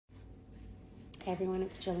Hey everyone,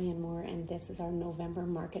 it's Jillian Moore, and this is our November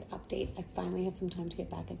market update. I finally have some time to get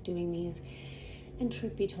back at doing these, and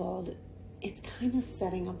truth be told, it's kind of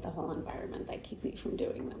setting up the whole environment that keeps me from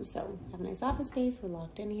doing them. So I have a nice office space, we're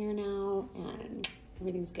locked in here now, and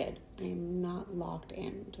everything's good. I am not locked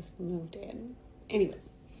in, just moved in. Anyway,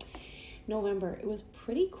 November, it was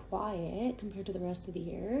pretty quiet compared to the rest of the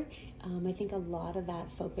year. I think a lot of that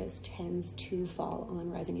focus tends to fall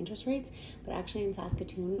on rising interest rates, but actually in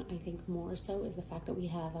Saskatoon, I think more so is the fact that we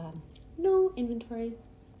have no inventory.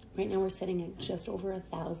 Right now we're sitting at just over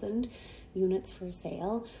 1,000 units for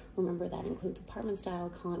sale. Remember, that includes apartment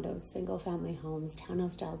style condos, single family homes,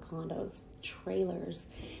 townhouse style condos, trailers.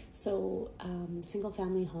 So single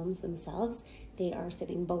family homes themselves, they are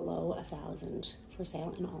sitting below 1,000 for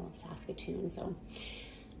sale in all of Saskatoon. So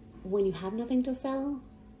when you have nothing to sell,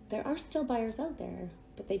 there are still buyers out there,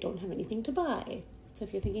 but they don't have anything to buy. So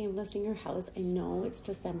if you're thinking of listing your house, I know it's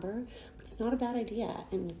December, but it's not a bad idea.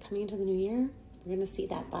 And coming into the new year, we're going to see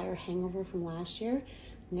that buyer hangover from last year,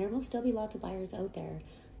 and there will still be lots of buyers out there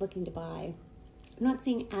looking to buy. I'm not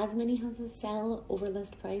seeing as many houses sell over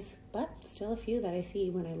list price, but still a few that I see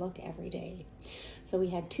when I look every day. So we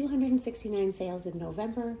had 269 sales in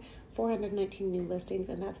November, 419 new listings,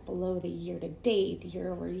 and that's below the year-to-date,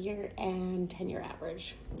 year-over-year, and 10-year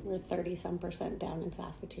average. We're 30-some% down in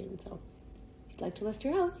Saskatoon. So if you'd like to list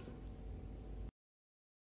your house,